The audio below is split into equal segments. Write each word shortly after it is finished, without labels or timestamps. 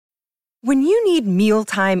When you need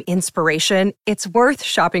mealtime inspiration, it's worth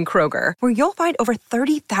shopping Kroger, where you'll find over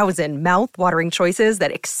 30,000 mouth-watering choices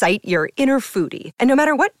that excite your inner foodie. And no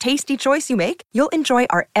matter what tasty choice you make, you'll enjoy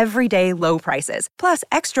our everyday low prices, plus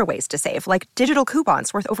extra ways to save, like digital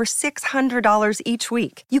coupons worth over $600 each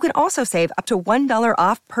week. You can also save up to $1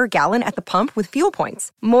 off per gallon at the pump with fuel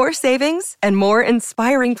points. More savings and more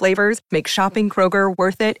inspiring flavors make shopping Kroger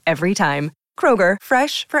worth it every time. Kroger,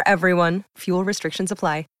 fresh for everyone. Fuel restrictions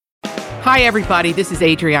apply. Hi, everybody. This is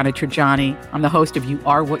Adriana Trajani. I'm the host of You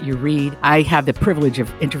Are What You Read. I have the privilege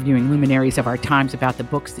of interviewing luminaries of our times about the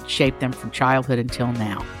books that shaped them from childhood until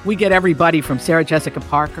now. We get everybody from Sarah Jessica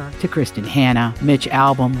Parker to Kristen Hanna, Mitch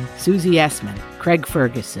Albom, Susie Essman, Craig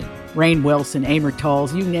Ferguson, Rainn Wilson, Amor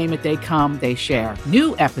Tolls, you name it, they come, they share.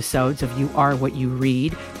 New episodes of You Are What You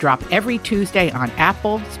Read drop every Tuesday on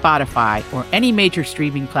Apple, Spotify, or any major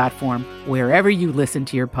streaming platform wherever you listen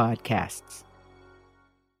to your podcasts.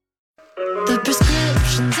 The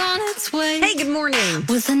prescription's on its way. Hey, good morning.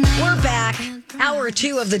 We're back. Hour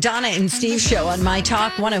 2 of the Donna and Steve show on My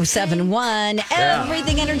Talk 107.1.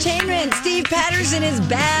 Everything Entertainment. Steve Patterson is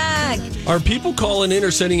back. Are people calling in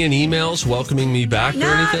or sending in emails welcoming me back or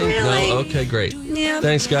anything? Really. No? Okay, great. Yep.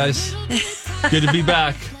 Thanks, guys. Good to be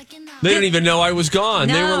back. They didn't even know I was gone.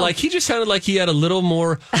 No. They were like, he just sounded like he had a little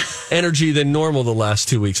more energy than normal the last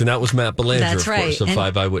 2 weeks. And that was Matt Belanger, That's of right. course, of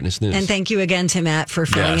 5 Eyewitness News. And thank you again to Matt for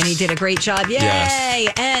filling, and he did a great job. Yay!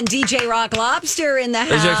 Yes. And DJ Rock Lobster in the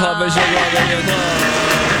house.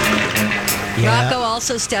 Yeah. Rocco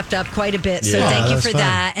also stepped up quite a bit, so thank you for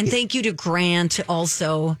that. And thank you to Grant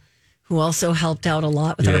also, who also helped out a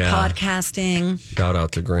lot with our podcasting. Shout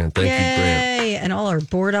out to Grant. Thank you, Grant. And all our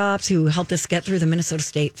board ops who helped us get through the Minnesota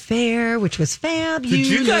State Fair, which was fabulous. Did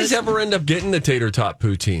you guys ever end up getting the tater tot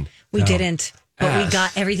poutine? We didn't, but we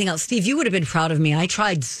got everything else. Steve, you would have been proud of me. I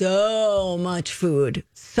tried so much food,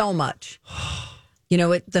 so much. You know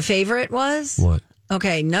what the favorite was? What?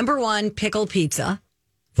 Okay, number 1, pickle pizza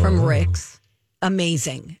from Rick's.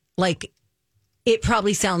 Amazing. Like, it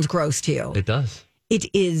probably sounds gross to you. It does. It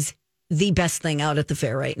is the best thing out at the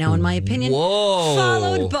fair right now, in my opinion. Whoa.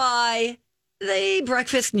 Followed by the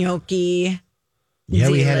breakfast gnocchi. Yeah,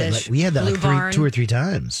 we Delish. had that Blue like Barn. 2 or 3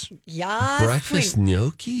 times. Yes. Breakfast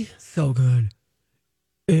gnocchi? So good.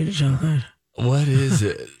 It's so good. What is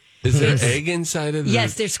it? Is there egg inside of the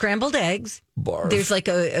Yes, there's scrambled eggs. barf? There's like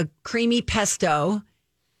a creamy pesto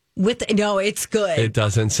with no, it's good. It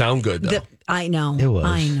doesn't sound good though. I know. It was.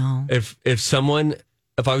 I know. If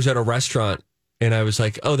I was at a restaurant and I was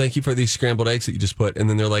like, oh, thank you for these scrambled eggs that you just put, and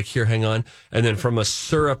then they're like, here, hang on, and then from a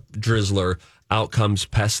syrup drizzler out comes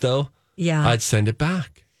pesto, Yeah. I'd send it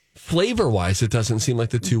back. Flavor wise, it doesn't seem like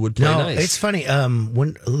the two would play No, nice. it's funny.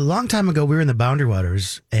 When a long time ago, we were in the Boundary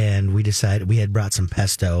Waters, and we decided we had brought some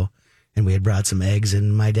pesto, and we had brought some eggs,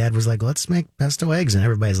 and my dad was like, "Let's make pesto eggs," and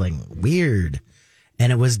everybody's like, "Weird,"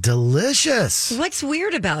 and it was delicious. What's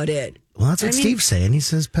weird about it? Well, that's what Steve's saying. He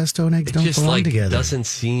says pesto and eggs it don't just belong like together. doesn't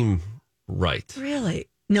seem right. Really?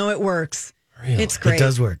 No, it works. Really? It's great. It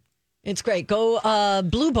does work. It's great. Go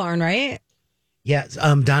Blue Barn, right? Yeah,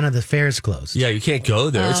 Donna, the fair's closed. Yeah, you can't go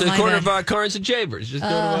there. Oh, it's at the my corner bad. of Carnes and Chambers. Just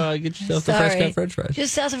go to get yourself the fresh cut French fries.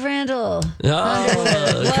 Just south of Randall.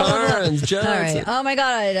 Oh, Carnes, Johnson. All right. Oh my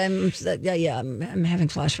God. I'm having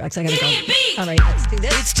flashbacks. I gotta go. All right, let's do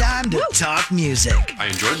this. It's time to talk music I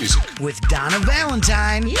enjoy music. with Donna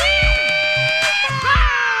Valentine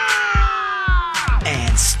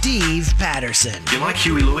and Steve Patterson. You like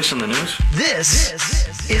Huey Lewis on the news?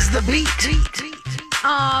 This is The Beat.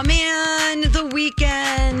 Oh man, The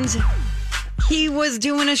Weeknd. He was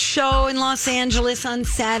doing a show in Los Angeles on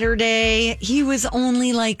Saturday. He was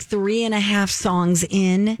only like 3.5 songs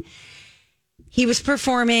in. He was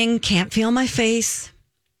performing Can't Feel My Face,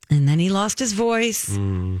 and then he lost his voice.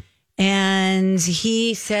 And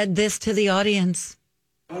he said this to the audience.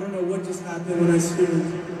 I don't know what just happened when I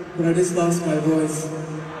screamed, but I just lost my voice.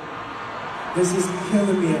 This is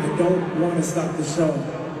killing me, and I don't want to stop the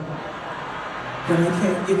show. But I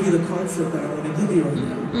can't give you the concert that I want to give you right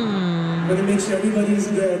now. I'm going to make sure everybody's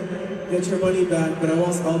good, get your money back, but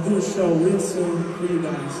I'll do a show real soon for you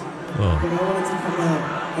guys. But I wanted to come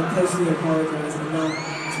out and personally apologize and not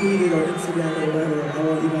tweet it or Instagram it or whatever. I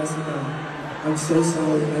want you guys to know. I'm so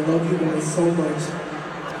sorry. I love you guys so much.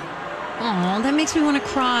 Oh, that makes me want to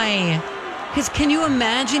cry. Because can you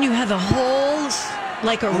imagine you have a whole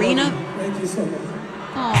like arena? Thank you so much.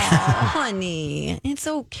 Oh, honey, it's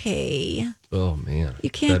okay. Oh, man. You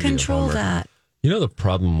can't That'd be a control bummer. that. You know, the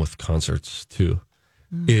problem with concerts, too,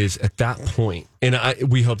 is at that point, and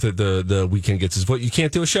we hope that the Weeknd gets his voice. You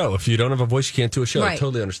can't do a show. If you don't have a voice, you can't do a show. Right.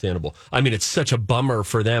 Totally understandable. I mean, it's such a bummer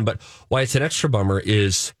for them, but why it's an extra bummer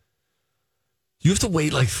is You have to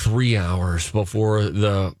wait like 3 hours before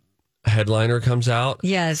the headliner comes out.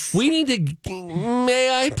 Yes. We need to.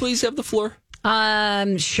 May I please have the floor?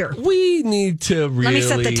 Sure. We need to really. Let me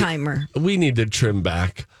set the timer. We need to trim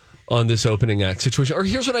back on this opening act situation. Or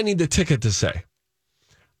here's what I need the ticket to say.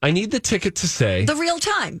 I need the ticket to say The real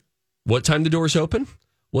time. what time the doors open,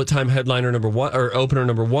 what time headliner number one or opener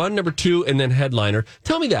number one, number two, and then headliner.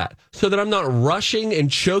 Tell me that so that I'm not rushing and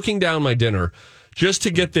choking down my dinner just to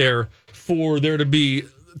get there for there to be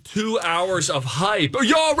 2 hours of hype. Are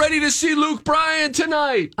y'all ready to see Luke Bryan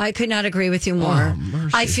tonight? I could not agree with you more.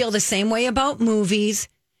 I feel the same way about movies.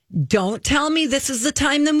 Don't tell me this is the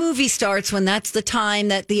time the movie starts when that's the time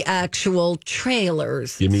that the actual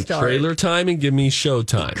trailers Give me start. trailer time and give me show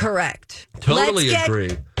time. Correct. Totally Let's get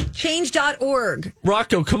agree. Change.org.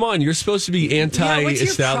 Rocco, come on. You're supposed to be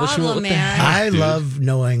anti-establishment. problem, What the man? heck, I dude? love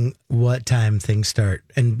knowing what time things start.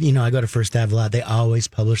 And, you know, I go to First Ave a lot. They always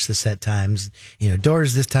publish the set times. You know,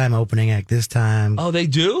 doors this time, opening act this time, Oh, they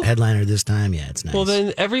do? headliner this time. Yeah, it's nice. Well,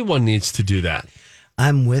 then everyone needs to do that.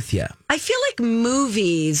 I'm with you. I feel like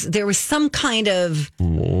movies, there was some kind of,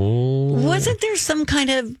 wasn't there some kind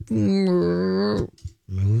of,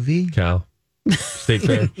 Movie? Cow. State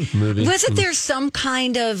Fair movie. wasn't there some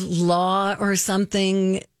kind of law or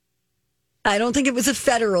something? I don't think it was a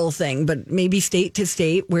federal thing, but maybe state to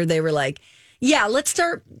state where they were like, yeah, let's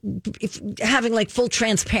start having like full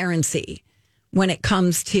transparency when it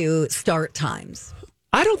comes to start times.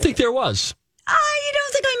 I don't think there was. I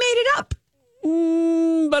don't think I made it up.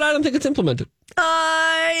 But I don't think it's implemented.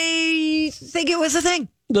 I think it was a thing.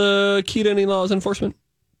 The key to any law is enforcement.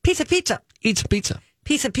 Pizza. Eat some pizza.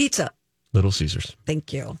 Pizza. Little Caesars.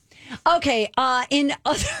 Thank you. Okay, in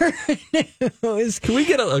other news. Can we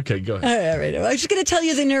get a... Okay, go ahead. All right, I was just going to tell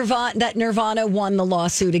you that Nirvana won the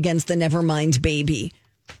lawsuit against the Nevermind baby.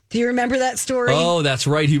 Do you remember that story? Oh, that's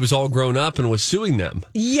right. He was all grown up and was suing them.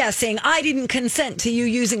 Yeah, saying, I didn't consent to you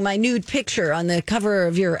using my nude picture on the cover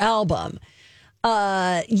of your album.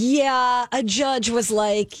 Yeah, a judge was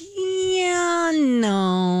like, yeah,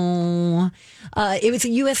 no. It was a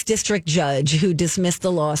U.S. district judge who dismissed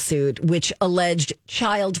the lawsuit, which alleged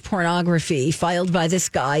child pornography filed by this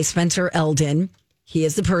guy, Spencer Eldon. He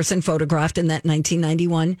is the person photographed in that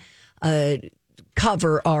 1991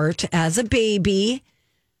 cover art as a baby.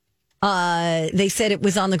 They said it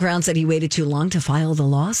was on the grounds that he waited too long to file the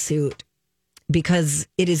lawsuit because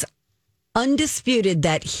it is undisputed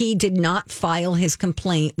that he did not file his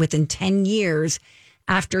complaint within 10 years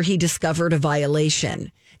after he discovered a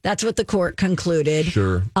violation. That's what the court concluded.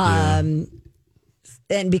 Sure. And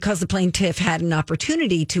because the plaintiff had an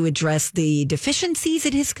opportunity to address the deficiencies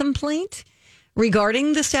in his complaint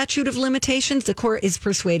regarding the statute of limitations, the court is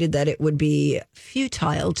persuaded that it would be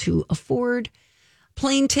futile to afford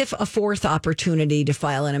plaintiff a fourth opportunity to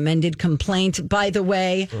file an amended complaint. By the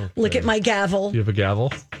way, look at my gavel. You have a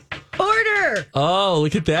gavel? Order! Oh,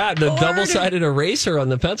 look at that. The Order. double-sided eraser on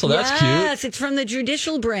the pencil. That's cute. Yes, it's from the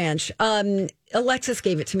judicial branch. Alexis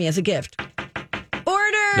gave it to me as a gift.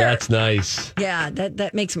 Order! That's nice. Yeah,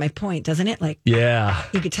 that makes my point, doesn't it? Like, Yeah.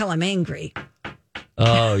 you could tell I'm angry.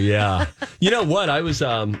 Oh, yeah. You know what? I was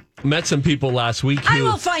met some people last week I who...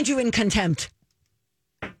 will find you in contempt.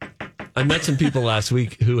 I met some people last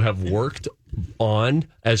week who have worked on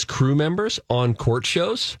as crew members on court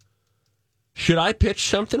shows. Should I pitch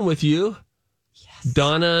something with you? Yes.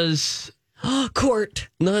 Donna's... Court.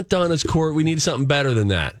 Not Donna's Court. We need something better than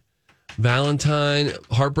that. Valentine,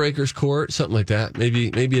 Heartbreakers Court, something like that. Maybe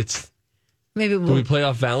it's... Maybe Can we'll... we play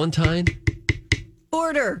off Valentine?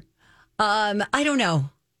 Order. I don't know.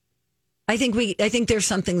 I think there's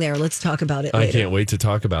something there. Let's talk about it later. I can't wait to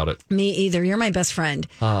talk about it. Me either. You're my best friend.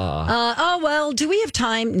 Oh, well, do we have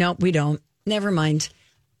time? Nope, we don't. Never mind.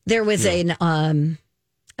 There was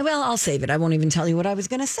well, I'll save it. I won't even tell you what I was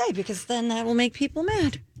going to say because then that will make people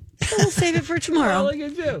mad. So we'll save it for tomorrow. Look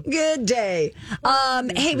at you. Good day.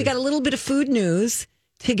 Hey, we got a little bit of food news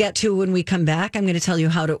to get to when we come back. I'm going to tell you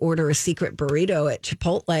how to order a secret burrito at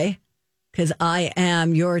Chipotle because I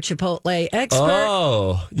am your Chipotle expert.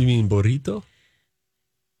 Oh, you mean burrito?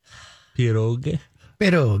 Pierogi?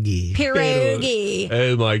 Pierogi.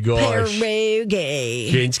 Oh my gosh. Pierogi.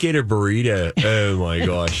 Can't get a burrito. Oh my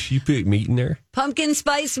gosh. You put meat in there? Pumpkin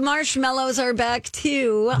spice marshmallows are back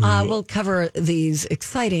too. We'll cover these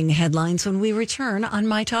exciting headlines when we return on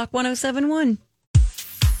My Talk 107.1.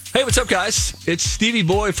 Hey, what's up, guys? It's Stevie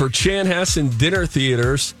Boy for Chanhassen Dinner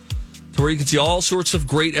Theaters, to where you can see all sorts of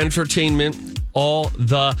great entertainment all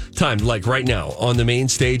the time. Like right now on the main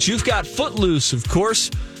stage, you've got Footloose, of course.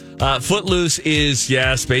 Footloose is,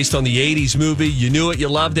 yes, based on the 80s movie. You knew it, you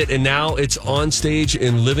loved it, and now it's on stage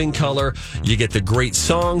in living color. You get the great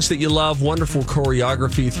songs that you love, wonderful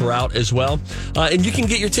choreography throughout as well. And you can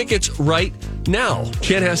get your tickets right now.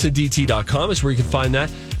 ChanhasenDT.com is where you can find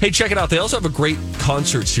that. Hey, check it out. They also have a great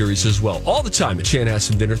concert series as well, all the time at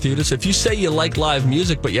Chanhassen Dinner Theaters. If you say you like live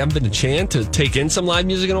music, but you haven't been to Chan to take in some live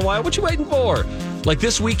music in a while, what you waiting for? Like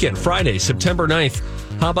this weekend, Friday, September 9th.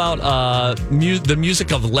 How about the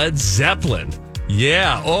music of Led Zeppelin?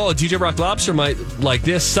 Yeah. Oh, DJ Rock Lobster might like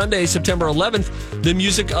this. Sunday, September 11th, the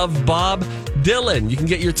music of Bob Dylan. You can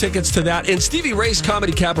get your tickets to that. And Stevie Ray's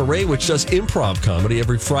Comedy Cabaret, which does improv comedy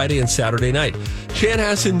every Friday and Saturday night.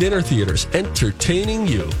 Chanhassen Dinner Theaters, entertaining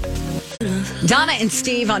you. Donna and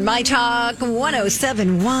Steve on My Talk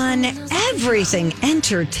 1071, Everything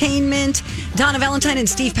Entertainment. Donna Valentine and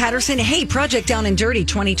Steve Patterson. Hey, Project Down and Dirty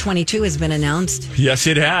 2022 has been announced. Yes,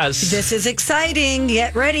 it has. This is exciting.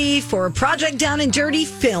 Get ready for Project Down and Dirty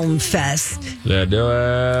Film Fest. Let's do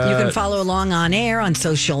it. You can follow along on air, on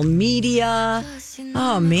social media.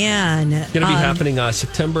 Oh, man. It's going to be happening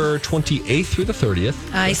September 28th through the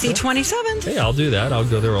 30th. I see 27th. Hey, I'll do that. I'll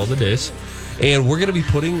go there all the days. And we're going to be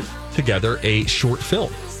putting together a short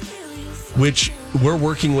film, which we're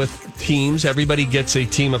working with teams. Everybody gets a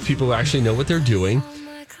team of people who actually know what they're doing.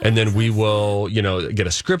 And then we will, get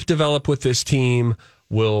a script developed with this team.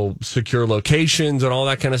 We'll secure locations and all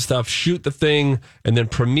that kind of stuff, shoot the thing, and then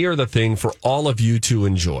premiere the thing for all of you to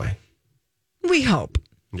enjoy. We hope.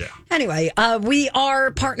 Yeah. Anyway, we are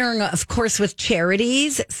partnering, of course, with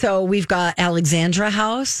charities. So we've got Alexandra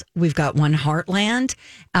House. We've got One Heartland.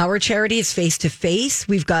 Our charity is Face to Face.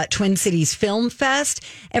 We've got Twin Cities Film Fest.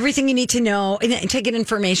 Everything you need to know and ticket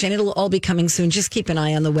information. It'll all be coming soon. Just keep an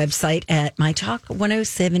eye on the website at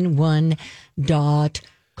mytalk1071.com.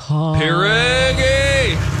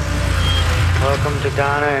 Piriggy! Welcome to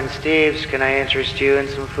Donna and Steve's. Can I interest you in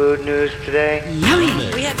some food news today?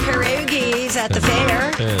 Yummy. We had pierogies at the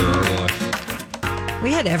fair.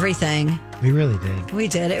 We had everything. We really did. We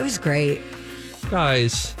did. It was great.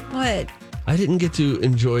 Guys. What? I didn't get to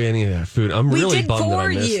enjoy any of that food. I'm really bummed that I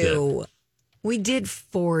missed it. We did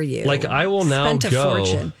for you. Like, I will now Spent a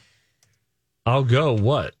fortune. I'll go,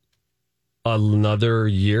 what? Another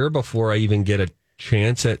year before I even get a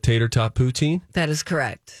chance at Tater Tot Poutine? That is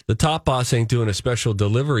correct. The Top Boss ain't doing a special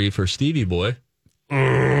delivery for Stevie Boy.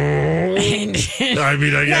 I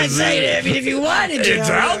guess if you wanted to. It's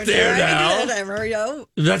out there now. Whatever,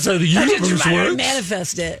 That's how the universe works.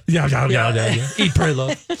 Manifest it. Yeah. Eat, pray,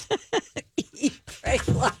 love. Eat, pray,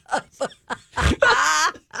 love.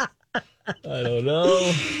 I don't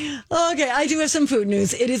know. Okay, I do have some food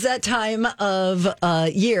news. It is that time of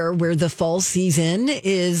year where the fall season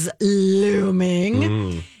is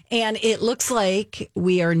looming. And it looks like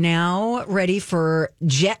we are now ready for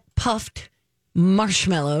jet puffed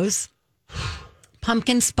marshmallows,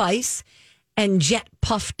 pumpkin spice, and jet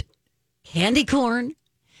puffed candy corn.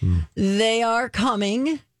 They are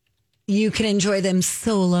coming. You can enjoy them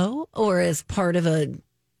solo or as part of a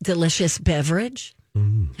delicious beverage.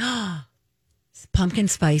 Pumpkin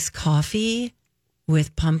spice coffee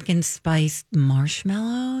with pumpkin spice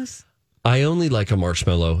marshmallows. I only like a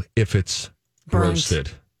marshmallow if it's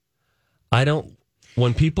roasted. I don't.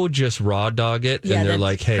 When people just raw dog it and they're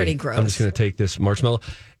like, "Hey, I'm just going to take this marshmallow,"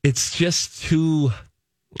 it's just too.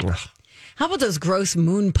 How about those gross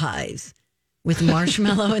moon pies with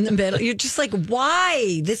marshmallow in the middle? You're just like,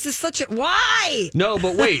 why? This is such a why? No,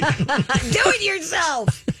 but wait, do it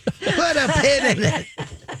yourself. Put a pin in it.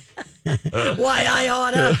 Why I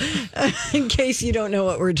oughta, in case you don't know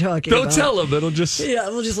what we're talking about. Don't tell them. It'll just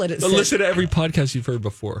we'll just let it sit. Listen to every podcast you've heard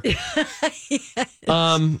before. Yes.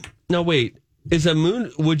 No, wait. Is a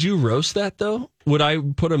moon? Would you roast that though? Would I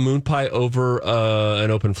put a moon pie over an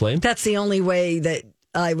open flame? That's the only way that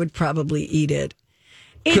I would probably eat it.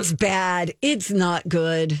 It's bad. It's not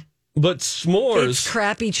good. But s'mores, it's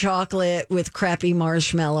crappy chocolate with crappy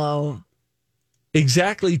marshmallow.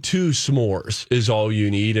 Exactly 2 s'mores is all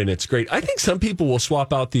you need, and it's great. I think some people will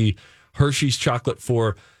swap out the Hershey's chocolate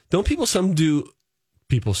for. Don't people? Some do.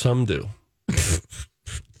 People some do.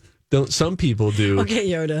 Don't some people do? Okay,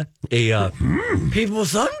 Yoda. People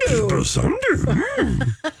some do. People some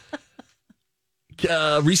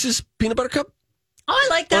do. Reese's peanut butter cup. Oh, I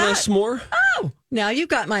like that. On a s'more. Oh, now you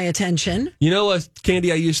got my attention. You know a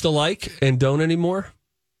candy I used to like and don't anymore?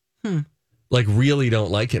 Like really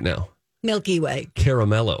don't like it now. Milky Way.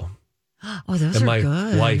 Caramello. Oh, those and are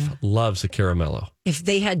good. My wife loves a caramello. If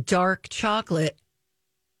they had dark chocolate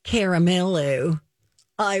caramello,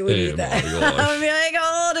 I would eat that. I would be like,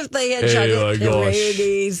 oh, if they had chocolate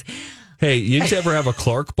pierogies. Hey, you ever have a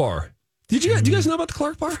Clark bar? Do you guys know about the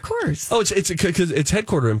Clark Bar? Of course. Oh, it's because it's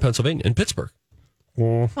headquartered in Pennsylvania, in Pittsburgh.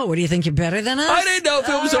 Oh, what do you think? You're better than us? I didn't know if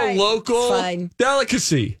it was a local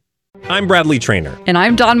delicacy. I'm Bradley Trainer. And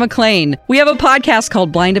I'm Don McClain. We have a podcast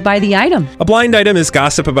called Blinded by the Item. A blind item is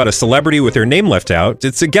gossip about a celebrity with their name left out.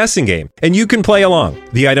 It's a guessing game, and you can play along.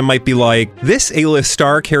 The item might be like, this A-list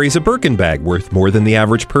star carries a Birkin bag worth more than the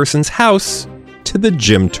average person's house to the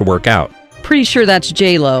gym to work out. Pretty sure that's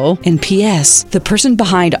J-Lo. And P.S. the person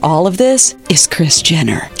behind all of this is Kris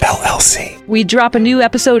Jenner, LLC. We drop a new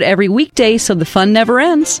episode every weekday so the fun never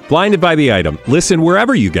ends. Blinded by the Item. Listen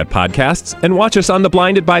wherever you get podcasts and watch us on the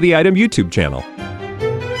Blinded by the Item YouTube channel.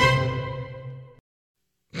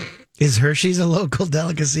 Is Hershey's a local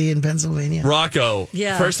delicacy in Pennsylvania? Rocco.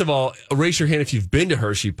 Yeah. First of all, raise your hand if you've been to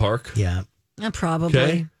Hershey Park. Yeah. Probably.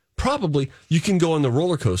 Okay. Probably. You can go on the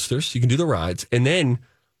roller coasters. You can do the rides. And then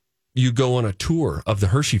you go on a tour of the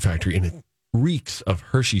Hershey factory, and it reeks of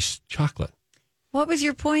Hershey's chocolate. What was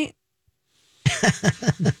your point?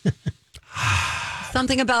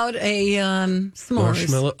 Something about a s'mores.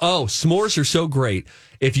 Marshmallow. Oh, s'mores are so great.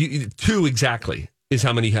 If you two exactly is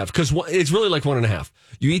how many you have, because it's really like 1.5.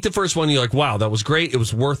 You eat the first one, you're like, wow, that was great. It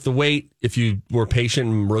was worth the wait if you were patient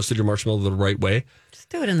and roasted your marshmallow the right way. Just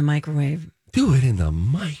do it in the microwave. Do it in the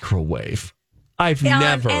microwave. I've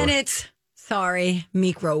never. And it's, sorry,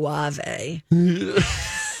 microwave.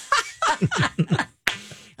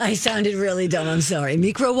 I sounded really dumb. I'm sorry.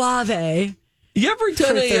 Microwave. You ever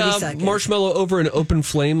done a seconds. marshmallow over an open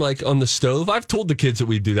flame, like on the stove? I've told the kids that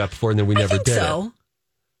we do that before, and then we never did it.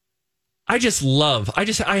 I had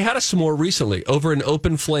a s'more recently over an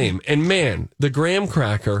open flame, and man, the graham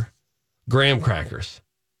crackers,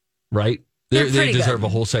 right? They deserve a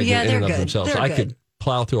whole segment in and of themselves. I could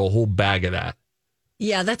plow through a whole bag of that.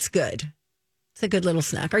 Yeah, that's good. It's a good little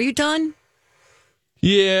snack. Are you done?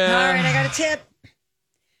 Yeah. All right, I got a tip.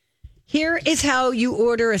 Here is how you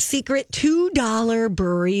order a secret $2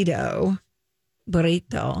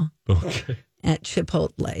 burrito Okay. at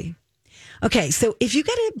Chipotle. Okay, so if you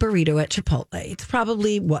get a burrito at Chipotle, it's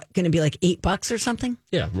probably going to be like $8 or something?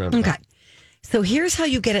 Yeah. Okay. So here's how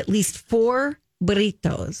you get at least 4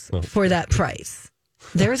 burritos for that price.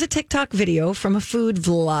 There is a TikTok video from a food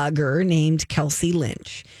vlogger named Kelsey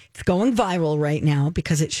Lynch. It's going viral right now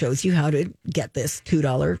because it shows you how to get this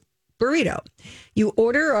 $2 burrito. You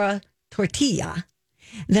order a tortilla,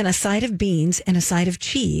 then a side of beans and a side of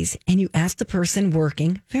cheese, and you ask the person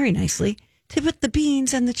working very nicely to put the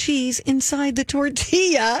beans and the cheese inside the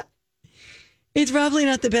tortilla. It's probably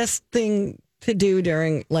not the best thing to do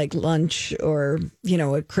during like lunch or,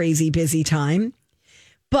 a crazy busy time.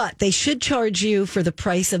 But they should charge you for the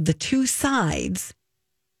price of the 2 sides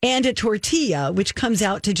and a tortilla, which comes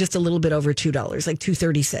out to just a little bit over $2, like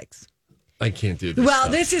 $2.36. I can't do this. Well,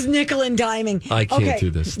 stuff. this is nickel and diming. I can't do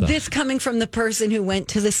this stuff. This coming from the person who went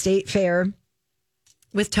to the state fair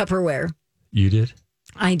with Tupperware. You did?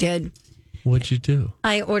 I did. What'd you do?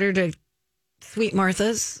 I ordered a Sweet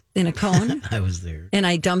Martha's in a cone. I was there. And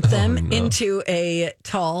I dumped them into a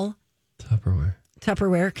tall Tupperware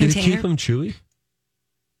container. Did it keep them chewy?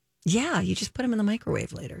 Yeah, you just put them in the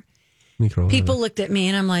microwave later. Microwave. People looked at me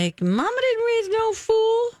and I'm like, Mama didn't raise no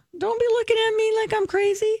fool. Don't be looking at me like I'm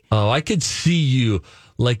crazy. Oh, I could see you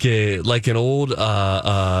like an old like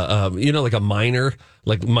a miner,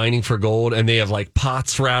 like mining for gold, and they have like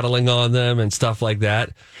pots rattling on them and stuff like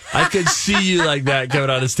that. I could see you like that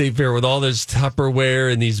going out of state fair with all this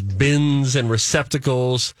Tupperware and these bins and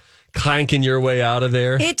receptacles clanking your way out of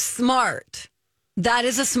there. It's smart. That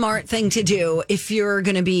is a smart thing to do if you're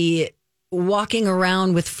going to be walking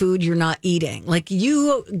around with food you're not eating. Like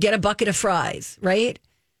you get a bucket of fries, right?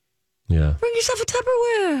 Yeah. Bring yourself a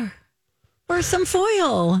Tupperware or some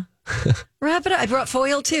foil. Wrap it up. I brought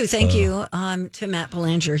foil too. Thank you to Matt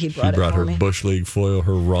Belanger. He brought her me. Bush League foil,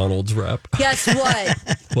 her Ronald's wrap. Guess what?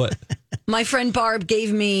 What? My friend Barb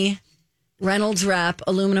gave me Reynolds wrap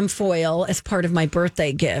aluminum foil as part of my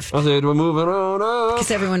birthday gift. I said we're moving on up.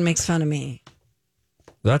 Because everyone makes fun of me.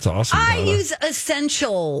 That's awesome. I Donna. use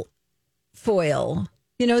Essential foil.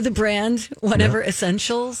 You know the brand, whatever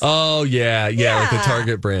Essentials. Oh yeah, like the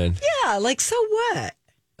Target brand. Yeah, like so what?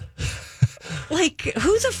 Like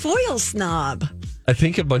who's a foil snob? I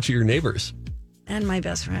think a bunch of your neighbors and my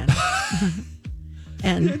best friend,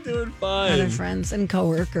 and you're doing fine. Other friends and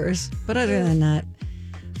coworkers. But other than that,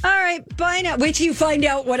 all right. Bye now. Wait till you find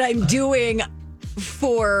out what I'm doing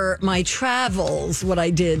for my travels, what I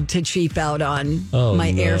did to cheap out on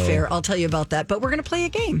my airfare. I'll tell you about that, but we're going to play a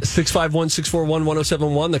game.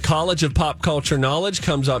 651-641-1071. The College of Pop Culture Knowledge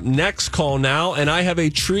comes up next. Call now, and I have a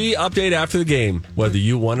tree update after the game, whether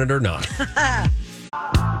you want it or not.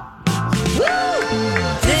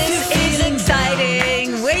 This is a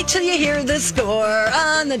till you hear the score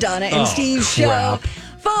on the Donna and Steve show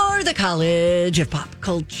for the College of Pop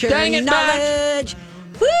Culture Dang it, Knowledge.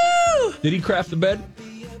 Woo! Did he craft the bed?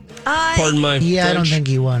 Pardon my I don't French. think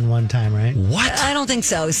he won one time, right? What? I don't think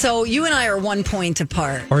so. So you and I are 1 point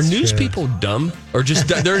apart. Are news people dumb? Or just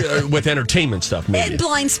they're with entertainment stuff, maybe?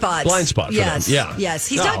 Blind spots. Blind spot for yes. them, yeah. Yes.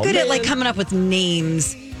 He's not good at like coming up with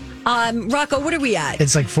names. Rocco, what are we at?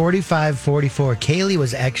 It's like 45-44. Kaylee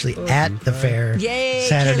was actually at the fair Yay,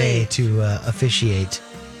 Saturday to officiate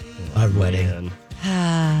our wedding.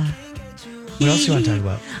 What else do you want to talk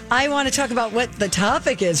about? I want to talk about what the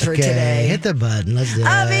topic is for Okay, today. hit the button. Let's do it.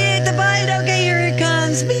 I'll be at the button. Okay, here it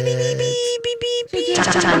comes. Beep, beep, beep, beep, beep, beep, beep.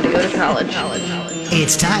 Time to go to college.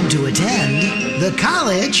 It's time to attend the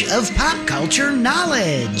College of Pop Culture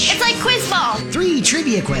Knowledge. It's like quiz ball. 3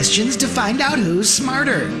 trivia questions to find out who's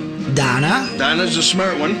smarter. Donna Donna's a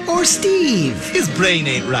smart one. or Steve? His brain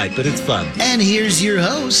ain't right, but it's fun. And here's your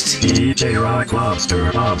host. DJ Rock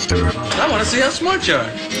Lobster. I want to see how smart you are.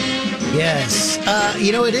 Yes.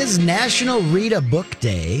 It is National Read a Book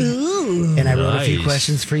Day. Ooh. And I wrote a few Nice.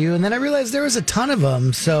 questions for you, and then I realized there was a ton of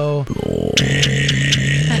them, so...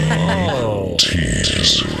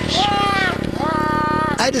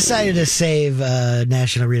 I decided to save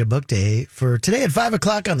National Read a Book Day for today at 5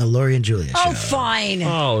 o'clock on the Lori and Julia show. Oh, fine.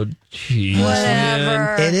 Oh, jeez.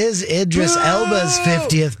 Whatever. It is Idris Elba's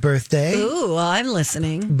 50th birthday. Ooh, I'm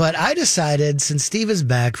listening. But I decided, since Steve is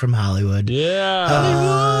back from Hollywood,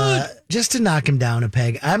 just to knock him down a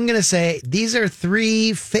peg, I'm going to say these are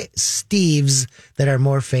 3 Steves that are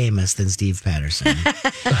more famous than Steve Patterson.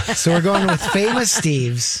 So we're going with famous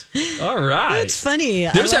Steves. All right. That's funny.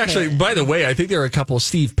 There's I love actually, it. by the way, I think there are a couple of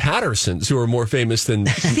Steve Pattersons who are more famous than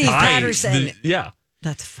Steve Patterson. Yeah.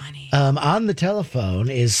 That's funny. On the telephone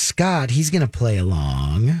is Scott. He's going to play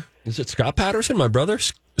along. Is it Scott Patterson, my brother?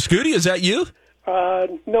 Scooty, is that you?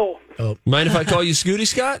 No. Mind if I call you Scooty,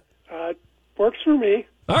 Scott? Works for me.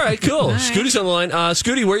 All right, cool. Scooty's on the line.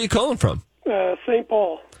 Scooty, where are you calling from? St.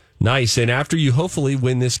 Paul. Nice. And after you hopefully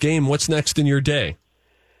win this game, what's next in your day?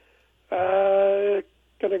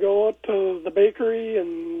 Gonna go up to the bakery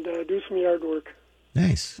and do some yard work.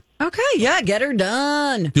 Nice. Okay, yeah, get her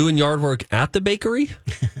done. Doing yard work at the bakery?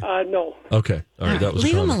 No. Okay. All right, that was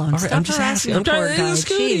Leave a him comment. alone. All right, Stop I'm just harassing asking. I'm the poor trying guy. to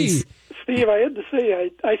Scooty. Jeez. Steve, I had to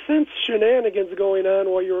say, I sense shenanigans going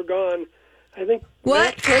on while you were gone. I think...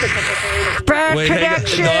 What? Bad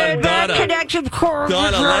connection. Bad connection.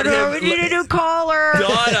 Donna, let him. We need a new caller.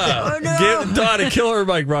 Donna, Oh, no. Donna, kill her,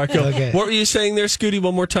 Mike Rocco. Okay. What were you saying there, Scooty?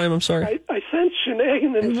 One more time. I'm sorry. I sensed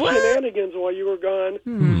shenanigans while you were gone.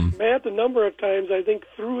 Matt, a number of times, I think,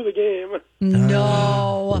 through the game.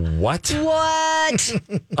 No. What? What?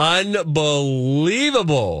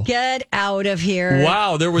 Unbelievable. Get out of here.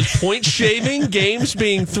 Wow, there was point shaving, games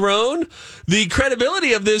being thrown. The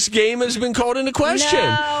credibility of this game has been called into question.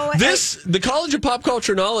 No, The College of Pop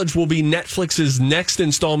Culture Knowledge will be Netflix's next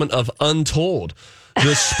installment of Untold,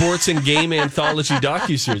 the sports and game anthology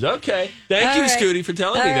docuseries. Okay. Thank you, All right. Scooty, for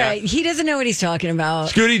telling me All that. right. He doesn't know what he's talking about.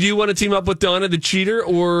 Scooty, do you want to team up with Donna the cheater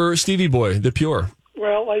or Stevie Boy the pure?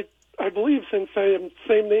 Well, I believe since I am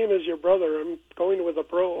same name as your brother, I'm going with a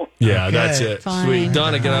pro. Yeah, Okay. that's it. Fine. Sweet.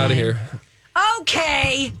 Donna, get out of here.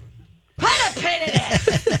 Okay. Put a pin in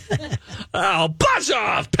it. Oh, buzz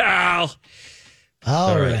off, pal.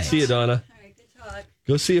 All right. See you, Donna. All right, good talk.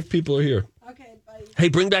 Go see if people are here. Okay, bye. Hey,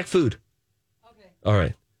 bring back food. Okay. All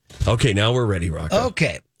right. Okay, now we're ready, Rocco.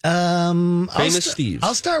 Okay. Famous Steves.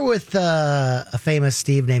 I'll start with a famous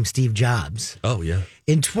Steve named Steve Jobs. Oh, yeah.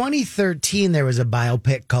 In 2013, there was a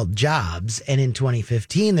biopic called Jobs, and in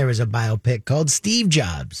 2015, there was a biopic called Steve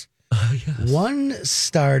Jobs. Oh, yes. One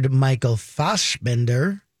starred Michael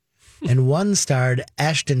Fassbender, and one starred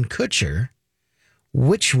Ashton Kutcher.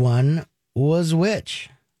 Which one was which?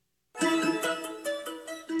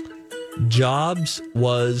 Jobs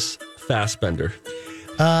was Fassbender.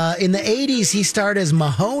 In the 80s, he starred as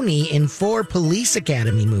Mahoney in 4 Police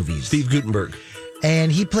Academy movies. Steve Guttenberg.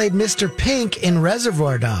 And he played Mr. Pink in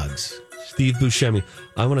Reservoir Dogs. Steve Buscemi.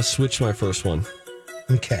 I want to switch my first one.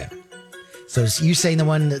 Okay. So you saying the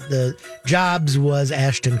one that the Jobs was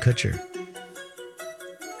Ashton Kutcher?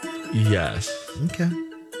 Yes. Okay.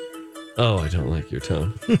 Oh, I don't like your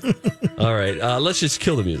tone. All right. Let's just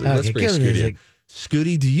kill the music. Okay, Let's bring kill the Scooty music. in.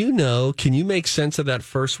 Scooty, do you know, can you make sense of that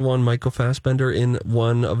first one, Michael Fassbender, in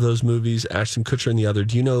one of those movies, Ashton Kutcher in the other?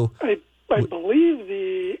 Do you know? I believe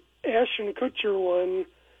the Ashton Kutcher one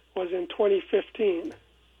was in 2015.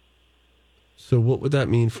 So what would that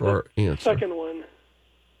mean for our answer? Second one.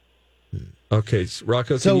 Okay,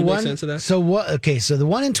 Rocco, can you make sense of that? So what? Okay, so the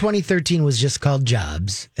one in 2013 was just called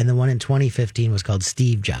Jobs, and the one in 2015 was called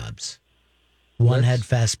Steve Jobs. One had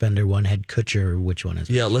Fassbender, one had Kutcher. Which one is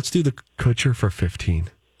it? Yeah, let's do the Kutcher for 15.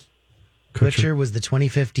 Kutcher was the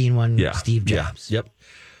 2015 one, Steve Jobs. Yeah. Yep.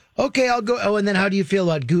 Okay, I'll go. Oh, and then how do you feel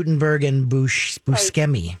about Gutenberg and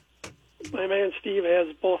Buscemi? My man Steve has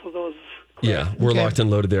both of those. Yeah, we're locked and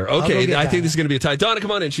loaded there. I'll go Okay, get I Donna. think this is going to be a tie. Donna,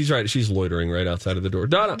 come on in. She's right. She's loitering right outside of the door.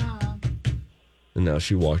 Donna. And now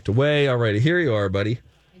she walked away. All right, here you are, buddy.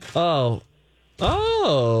 Oh.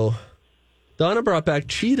 Donna brought back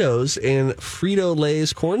Cheetos and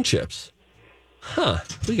Frito-Lay's corn chips. Huh.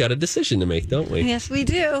 We got a decision to make, don't we? Yes, we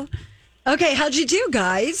do. Okay, how'd you do,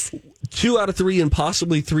 guys? 2 out of 3 and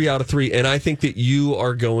possibly 3 out of 3. And I think that you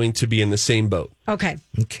are going to be in the same boat. Okay.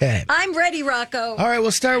 I'm ready, Rocco. All right,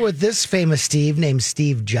 we'll start with this famous Steve named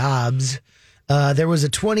Steve Jobs. There was a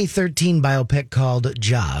 2013 biopic called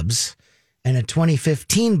Jobs and a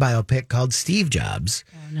 2015 biopic called Steve Jobs.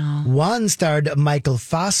 Oh, no. One starred Michael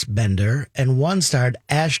Fassbender and one starred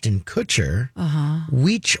Ashton Kutcher.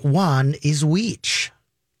 Which one is which?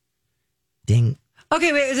 Ding.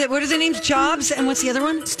 Okay, wait, what are the names? Jobs, and what's the other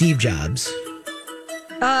one? Steve Jobs.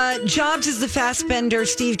 Jobs is the Fassbender.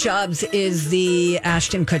 Steve Jobs is the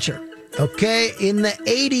Ashton Kutcher. Okay, in the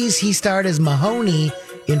 80s, he starred as Mahoney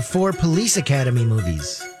in 4 Police Academy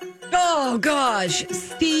movies. Oh, gosh.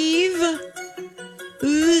 Steve...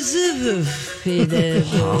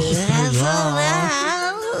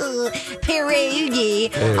 Peruggi.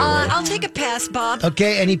 I'll take a pass, Bob.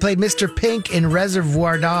 Okay, and he played Mr. Pink in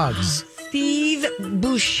Reservoir Dogs. Steve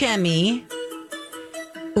Buscemi.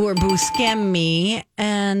 Or Buscemi.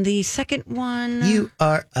 And the second one... You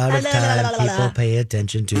are out of time. People pay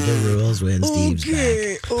attention to the rules when Steve's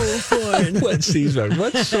back. Oh, fine. When Steve's back.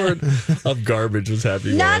 What sort of garbage was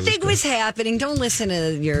happening? Nothing was happening. Don't listen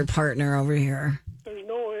to your partner over here.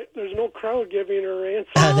 There's no crowd giving her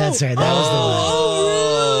answer. That's right. That was the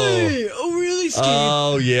one. Oh, really, Steve?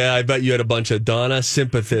 Oh, yeah. I bet you had a bunch of Donna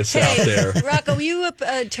sympathists out there. Rocco, will you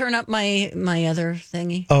turn up my other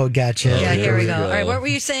thingy? Oh, gotcha. Yeah, here we go. All right, what were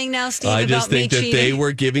you saying now, Steve, I about just think me that cheating? they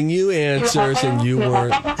were giving you answers and you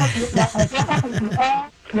weren't.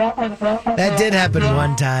 That did happen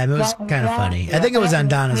one time. It was kind of funny. I think it was on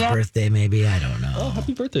Donna's birthday, maybe. I don't know. Oh,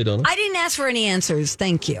 happy birthday, Donna. I didn't ask for any answers.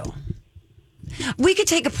 Thank you. We could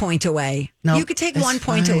take a point away. No, you could take it's 1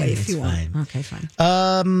 point fine, away if it's you want. fine. Okay, fine.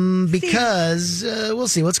 Because we'll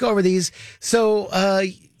see. Let's go over these. So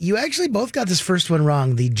you actually both got this first one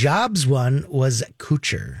wrong. The Jobs one was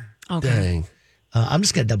Kutcher. Okay. Dang. I'm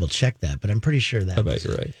just going to double check that, but I'm pretty sure that I bet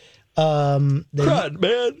you're right. Crud,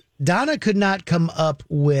 man. Donna could not come up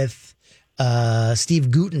with Steve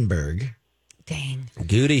Gutenberg. Dang.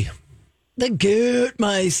 Goody. The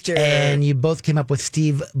Gootmeister. And you both came up with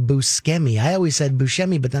Steve Buscemi. I always said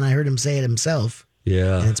Buscemi, but then I heard him say it himself.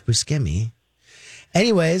 Yeah. And it's Buscemi.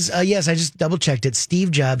 Anyways, yes, I just double checked it.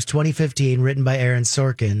 Steve Jobs, 2015, written by Aaron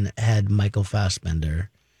Sorkin, had Michael Fassbender.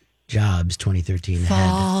 Jobs, 2013,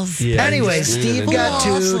 had. Yeah, Anyway, Steve got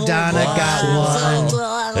 2, Donna got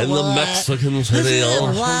 1. And the Mexicans had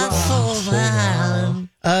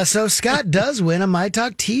So Scott does win a My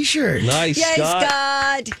Talk t-shirt. Nice, Yay,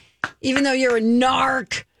 Scott. Even though you're a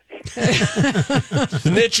narc.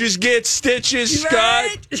 Snitches get stitches, Scott.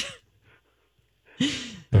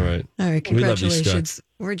 All right. All right, We love you, congratulations. Scott.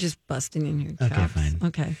 We're just busting in your Okay, chops. fine.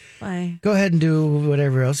 Okay, bye. Go ahead and do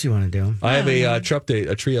whatever else you want to do. I have a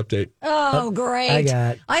tree update. Oh, great.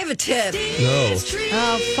 I have a tip. No.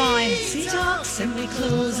 Oh, fine. He talks and we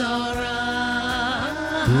close our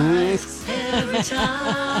eyes. Every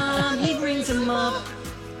time he brings them up.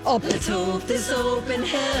 Let's hope this open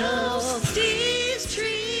helps. Steve's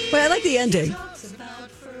tree. Wait, I like the ending.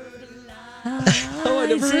 Oh, I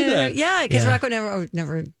never heard that. Yeah, because Yeah. Rocco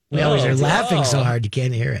never. We always are laughing so hard you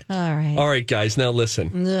can't hear it. All right. All right, guys. Now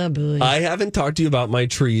listen. Oh, boy. I haven't talked to you about my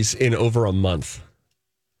trees in over a month.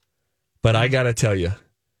 But I got to tell you.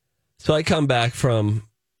 So I come back from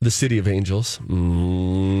the City of Angels.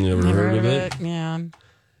 Never heard of it? Yeah.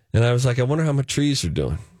 And I was like, I wonder how my trees are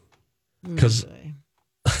doing. Because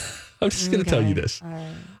I'm just going to tell you this.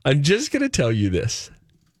 I'm just going to tell you this.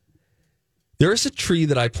 There is a tree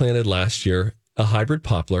that I planted last year, a hybrid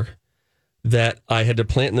poplar, that I had to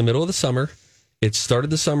plant in the middle of the summer. It started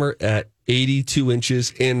the summer at 82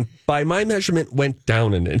 inches and by my measurement went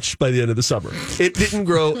down an inch by the end of the summer. It didn't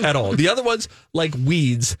grow at all. The other ones, like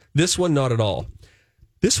weeds, this one not at all.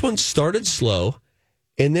 This one started slow.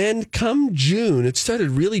 And then come June, it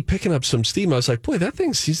started really picking up some steam. I was like, boy, that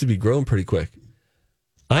thing seems to be growing pretty quick.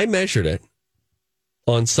 I measured it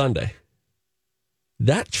on Sunday.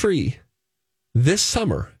 That tree this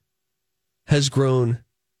summer has grown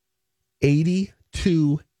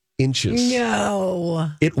 82 inches.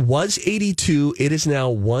 No. It was 82. It is now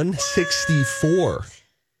 164.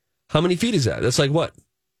 How many feet is that? That's like what?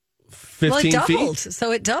 15 it doubled. feet?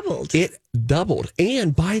 So it doubled. It doubled.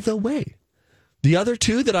 And by the way, the other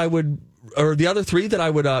three that I would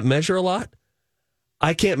measure a lot,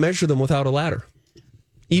 I can't measure them without a ladder.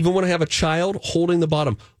 Even when I have a child holding the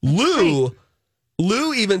bottom. Lou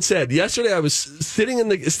even said yesterday I was standing in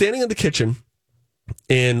the kitchen,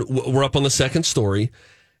 and we're up on the second story,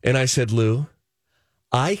 and I said, Lou,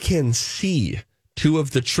 I can see two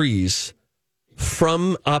of the trees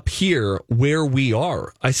from up here where we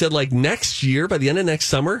are. I said, like next year, by the end of next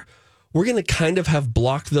summer, we're going to kind of have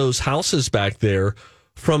blocked those houses back there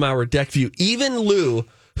from our deck view. Even Lou,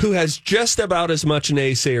 who has just about as much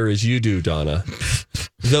naysayer as you do, Donna,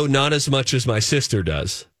 though not as much as my sister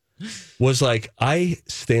does, was like, I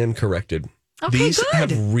stand corrected. Okay, These good.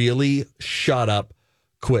 have really shot up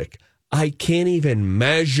quick. I can't even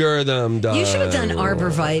measure them, Donna. You should have done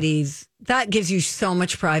arborvitaes. That gives you so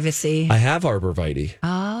much privacy. I have arborvitae.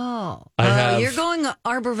 Oh. I have. You're going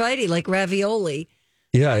arborvitae like ravioli.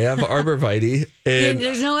 Yeah, I have arborvitae. And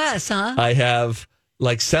There's no S, huh? I have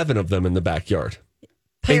like 7 of them in the backyard.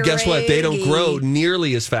 And guess what? They don't grow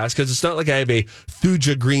nearly as fast because it's not like I have a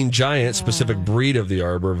Thuja Green Giant specific breed of the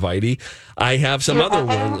arborvitae. I have some other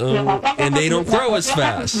ones, and they don't grow as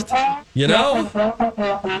fast. You know?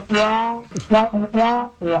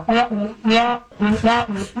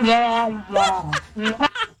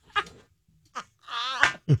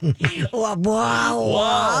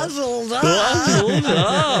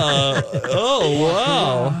 Oh,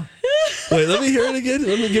 wow. Wait, let me hear it again.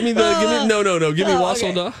 Give me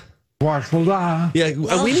Wassel Da. Wassel Da. Yeah,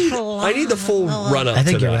 I need the full run up. I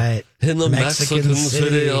think to you're that. right. In the Mexican Mexican city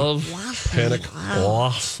city of Panic.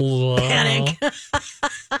 Wassel Da. Panic.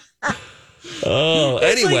 Oh,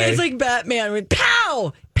 anyway. It's like Batman with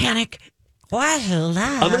pow! Panic. Wassel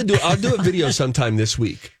Da. I'll do a video sometime this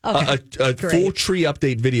week. Okay, A full tree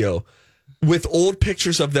update video with old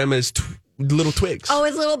pictures of them as little twigs. Oh,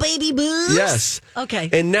 his little baby boobs? Yes. Okay.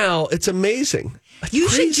 And now it's amazing.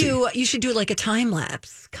 It's crazy. You should do like a time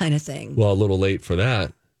lapse kind of thing. Well, a little late for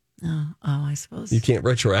that. Oh, I suppose. You can't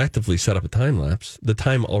retroactively set up a time lapse. The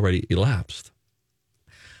time already elapsed.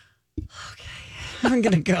 I'm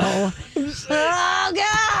gonna go. Oh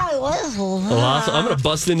God! I'm gonna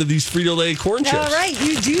bust into these Frito-Lay corn chips. All right,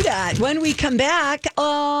 you do that. When we come back,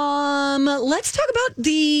 let's talk about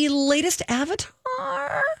the latest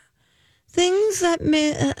Avatar things that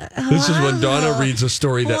This is when Donna reads a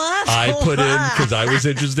story that I put in because I was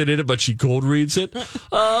interested in it, but she cold reads it. But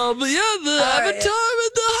yeah, the Avatar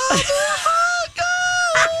and the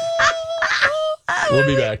We'll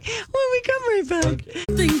be back. When we come right back.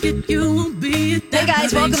 Hey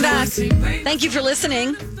guys, welcome back. Thank you for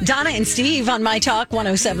listening. Donna and Steve on My Talk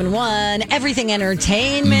 107.1, Everything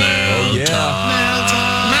Entertainment. Oh,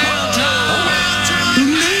 yeah.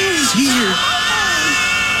 Mail's here.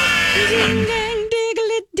 Ding dang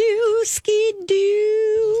diggly doo ski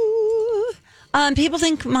doo. People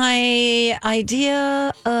think my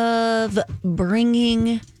idea of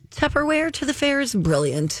bringing Tupperware to the fair is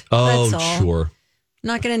brilliant. Oh, That's all. sure.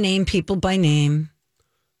 Not going to name people by name.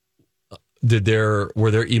 Were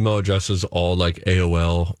their email addresses all like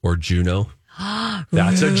AOL or Juno?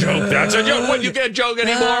 That's a joke. That's a joke. What, you can't joke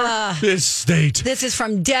anymore? This state. This is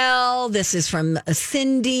from Dell. This is from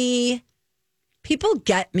Cindy. People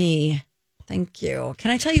get me. Thank you. Can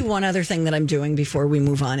I tell you one other thing that I'm doing before we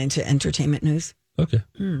move on into entertainment news? Okay.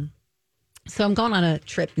 So I'm going on a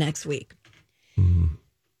trip next week.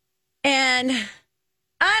 And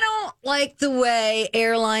I don't like the way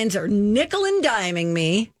airlines are nickel and diming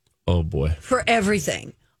me Oh, boy. for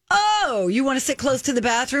everything. Oh, you want to sit close to the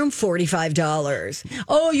bathroom? $45.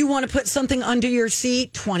 Oh, you want to put something under your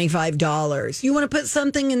seat? $25. You want to put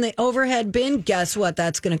something in the overhead bin? Guess what?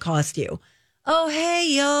 That's going to cost you. Oh, hey,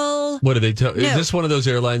 y'all. What do they tell? No. Is this one of those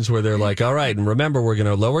airlines where they're like, all right, and remember, we're going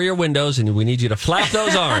to lower your windows and we need you to flap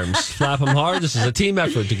those arms. Flap them hard. This is a team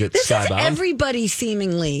effort to get This is skybound. everybody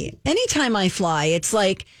seemingly. Anytime I fly, it's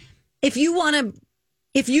like if you want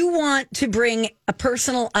to bring a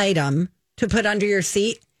personal item to put under your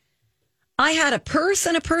seat. I had a purse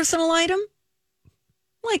and a personal item,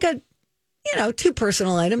 like two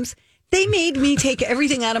personal items. They made me take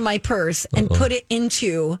everything out of my purse and put it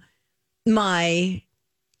into my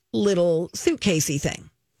little suitcasey thing,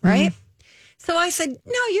 right? So I said,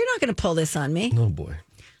 no, you're not going to pull this on me. Oh, boy.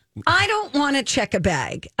 I don't want to check a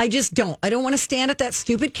bag. I just don't. I don't want to stand at that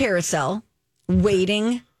stupid carousel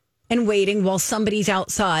waiting while somebody's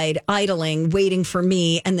outside idling, waiting for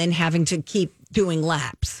me, and then having to keep doing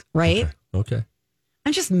laps, right? Okay.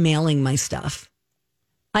 I'm just mailing my stuff.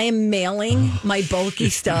 I am mailing my bulky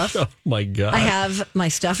stuff. Oh, my God. I have my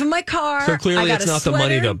stuff in my car. So clearly I got it's a not the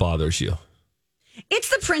money sweater. that bothers you. It's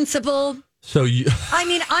the principle. So you... I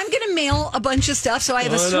mean, I'm going to mail a bunch of stuff. So I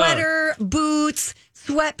have a sweater, boots,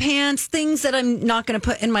 sweatpants, things that I'm not going to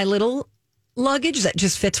put in my little luggage that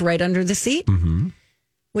just fits right under the seat,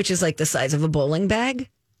 which is like the size of a bowling bag.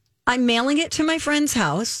 I'm mailing it to my friend's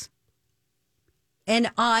house, and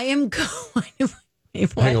I am going...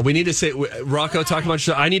 Hang on, we need to say, Rocco, talk about...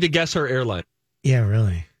 I need to guess her airline. Yeah,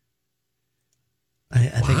 really. I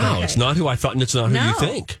think it's not who I thought, and it's not who you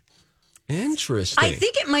think. Interesting. I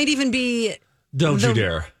think it might even be... Don't you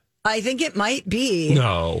dare. I think it might be.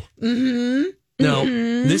 No. No,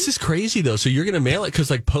 this is crazy, though. So you're going to mail it because,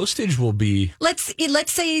 like, postage will be... Let's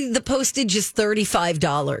say the postage is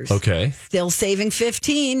 $35. Okay. Still saving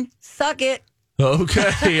 $15. Suck it.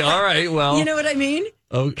 Okay. All right. Well... You know what I mean?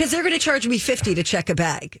 Okay. Because they're going to charge me $50 to check a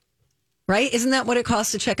bag. Right? Isn't that what it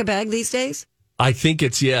costs to check a bag these days? I think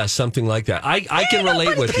it's, something like that. I can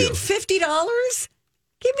relate with you. $50?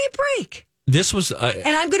 Give me a break. This was... and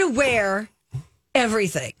I'm going to wear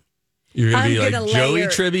everything. You're going to be I'm like gonna Joey layer-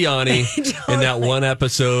 Tribbiani in that one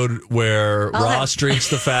episode where Ross drinks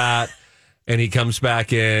the fat and he comes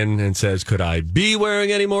back in and says, could I be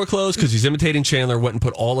wearing any more clothes? Because he's imitating Chandler, went and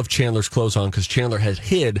put all of Chandler's clothes on because Chandler had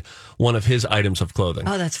hid one of his items of clothing.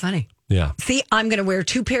 Oh, that's funny. Yeah. See, I'm going to wear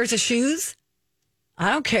 2 pairs of shoes.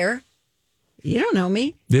 I don't care. You don't know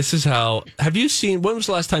me. This is how... Have you seen... When was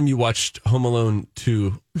the last time you watched Home Alone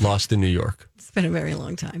 2 Lost in New York? It's been a very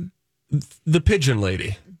long time. The pigeon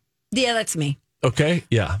lady. Yeah, that's me. Okay,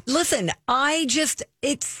 yeah. Listen, I just,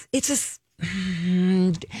 it's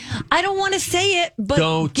I don't want to say it, but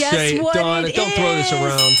don't guess say it, what Donna. it Don't throw this is?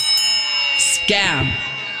 around. Scam.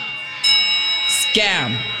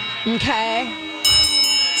 Okay.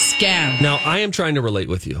 Scam. Now, I am trying to relate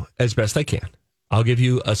with you as best I can. I'll give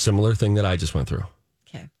you a similar thing that I just went through.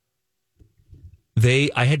 Okay.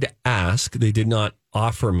 I had to ask, they did not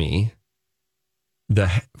offer me the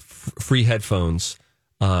free headphones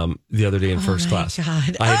the other day in first class.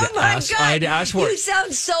 God. I had to ask for You it.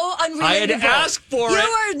 sound so unrelatable. I had to ask for you it. You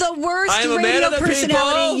are the worst I am a man radio of the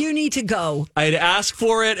personality. people. You need to go. I had to ask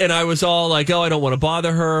for it, and I was all like, oh, I don't want to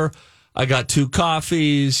bother her. I got 2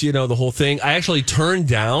 coffees, the whole thing. I actually turned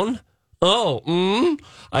down. I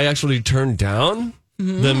actually turned down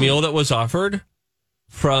the meal that was offered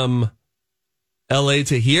from LA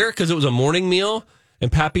to here because it was a morning meal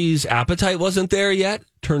and Pappy's appetite wasn't there yet.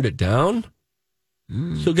 Turned it down.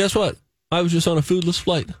 So guess what? I was just on a foodless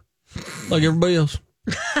flight like everybody else.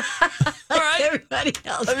 All right. Everybody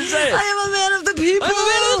else. I'm saying. I am a man of the people. I'm a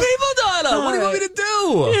man of the people, Donna. What do you want me to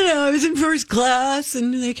do? I was in first class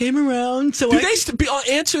and they came around. So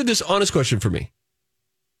answer this honest question for me.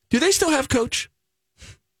 Do they still have Coach?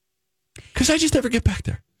 Because I just never get back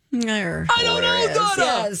there. I don't know,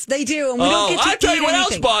 Donna. Yes, they do. And we don't get to I'll tell eat you what else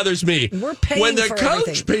anything. bothers me. We're paying when the for Coach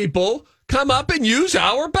everything. people come up and use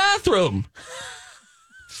our bathroom.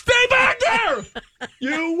 Stay back there.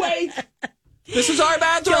 You wait. This is our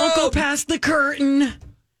bathroom. Don't go past the curtain.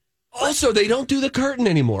 Also, they don't do the curtain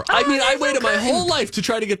anymore. I waited my whole life to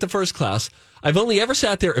try to get the first class. I've only ever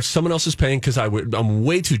sat there if someone else is paying because I'm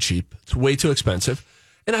way too cheap. It's way too expensive.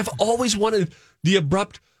 And I've always wanted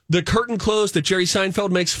the curtain close that Jerry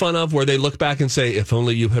Seinfeld makes fun of where they look back and say, if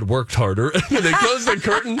only you had worked harder. And they close the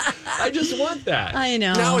curtain. I just want that. I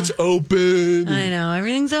know. Now it's open. I know.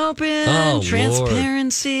 Everything's open. Oh,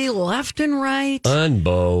 Transparency left and right.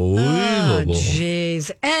 Unbelievable. Oh,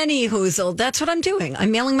 jeez. Any hoozle. That's what I'm doing.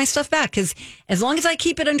 I'm mailing my stuff back because as long as I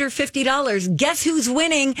keep it under $50, guess who's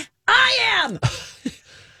winning? I am.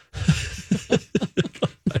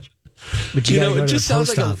 But you gotta go it to just the sounds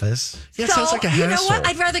post like office. It sounds like a hassle. You know what?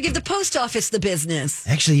 I'd rather give the post office the business.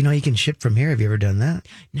 Actually, you can ship from here. Have you ever done that?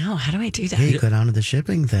 No, how do I do that? Yeah, you go down to the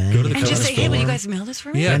shipping thing. Go to the and just say, hey, will you form, guys mail this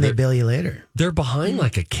for me? Yeah, and they bill you later. They're behind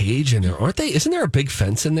like a cage in there, aren't they? Isn't there a big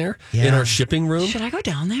fence in there in Yeah. our shipping room? Should I go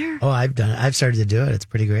down there? Oh, I've done it. I've started to do it. It's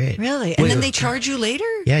pretty great. Really? And then they charge you later?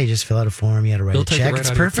 Yeah, you just fill out a form. You got to write They'll a take it check. right It's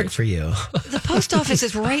out of your perfect pay. for you. The post office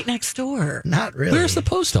is right next door. Not really. Where's the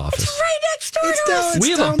post office? It's right next door It's to down, us. it's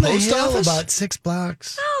We have a down the post hill office? about 6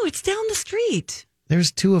 blocks. No, it's down the street.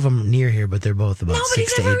 There's 2 of them near here, but they're both about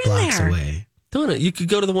Nobody's 6 to ever 8 in blocks there. away. Donna, you could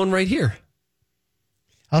go to the one right here.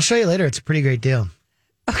 I'll show you later. It's a pretty great deal.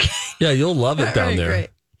 Okay. Yeah, you'll love it down All right, there.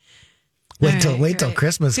 great. Wait till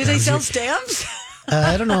Christmas Do comes. they sell stamps?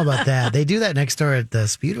 I don't know about that. They do that next door at the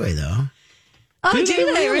Speedway, though. Oh, do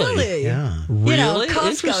they really? Yeah. You know, Really? Costco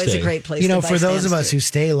is a Interesting. great place. You know, to buy for those of stamps us too. who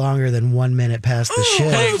stay longer than 1 minute past the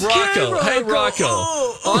shift. Hey,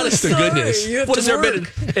 Rocco. Honest to goodness. You have What to has there work.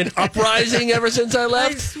 been an uprising ever since I I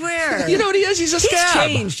left? swear. You know what he is? He's a scab.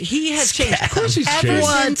 He's changed. He has changed. Of course he's Ever changed.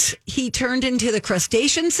 since he turned into the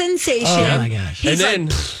crustacean sensation. Oh, my gosh. And He's then,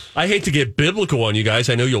 like, I hate to get biblical on you guys.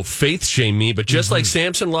 I know you'll faith shame me, but just like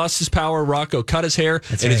Samson lost his power, Rocco cut his hair,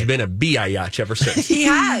 and it's been a biatch ever since. he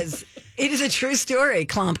has. It is a true story.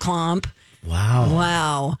 Clomp, clomp. Wow.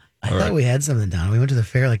 Wow. I thought we had something down. We went to the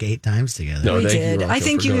fair like 8 times together. No, We thank you, did. Rocco, I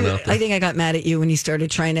think for going out there. I think I got mad at you when you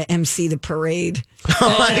started trying to MC the parade.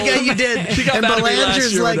 Oh my God, you did. She got And mad at me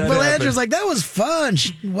last year when that happened. like, that was fun.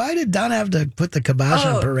 Why did Donna have to put the kibosh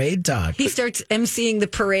on parade talk? He starts MCing the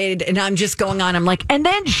parade, and I'm just going on. I'm like, and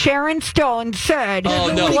then Sharon Stone said, Oh,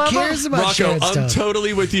 no. Nobody cares about Rocco, Sharon I'm Stone.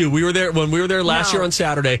 totally with you. We were there when we were there last year on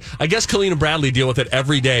Saturday. I guess Colleen and Bradley deal with it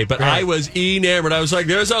every day, but I was enamored. I was like,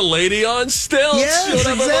 "There's a lady on stilts." Yes, You'll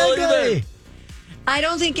never believe exactly. it. I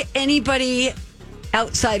don't think anybody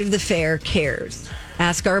outside of the fair cares.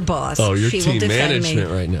 Ask our boss. Oh, you're she will team defend management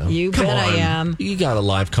me. right now. You Come bet I on. am. You got to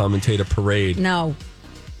live commentate a parade. No,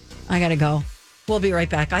 I gotta go. We'll be right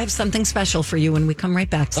back. I have something special for you when we come right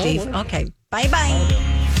back, Steve. wow. Okay, bye.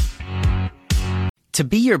 To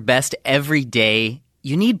be your best every day,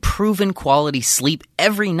 you need proven quality sleep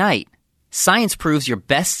every night. Science proves your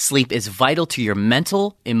best sleep is vital to your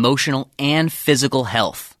mental, emotional, and physical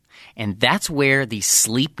health. And that's where the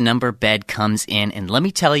Sleep Number bed comes in. And let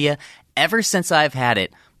me tell you, ever since I've had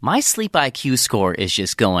it, my sleep IQ score is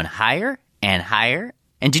just going higher and higher.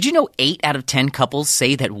 And did you know 8 out of 10 couples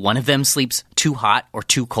say that one of them sleeps too hot or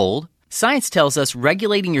too cold? Science tells us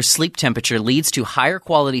regulating your sleep temperature leads to higher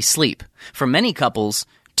quality sleep. For many couples,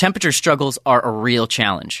 temperature struggles are a real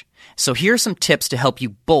challenge. So here are some tips to help you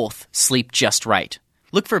both sleep just right.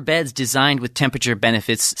 Look for beds designed with temperature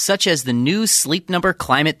benefits such as the new Sleep Number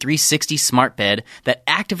Climate 360 smart bed that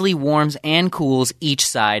actively warms and cools each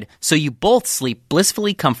side so you both sleep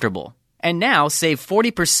blissfully comfortable. And now save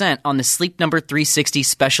 40% on the Sleep Number 360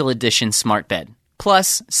 Special Edition smart bed.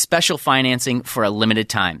 Plus, special financing for a limited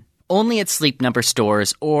time. Only at Sleep Number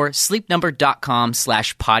stores or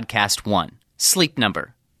sleepnumber.com/podcast1. Sleep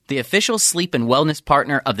Number, the official sleep and wellness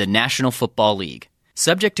partner of the National Football League.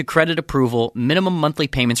 Subject to credit approval, minimum monthly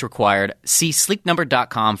payments required. See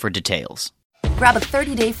sleepnumber.com for details. Grab a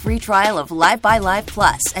 30-day free trial of Live by Live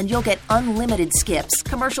Plus, and you'll get unlimited skips,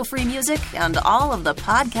 commercial-free music, and all of the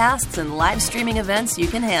podcasts and live streaming events you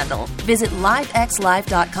can handle. Visit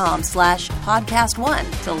livexlive.com/podcast1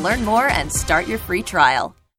 to learn more and start your free trial.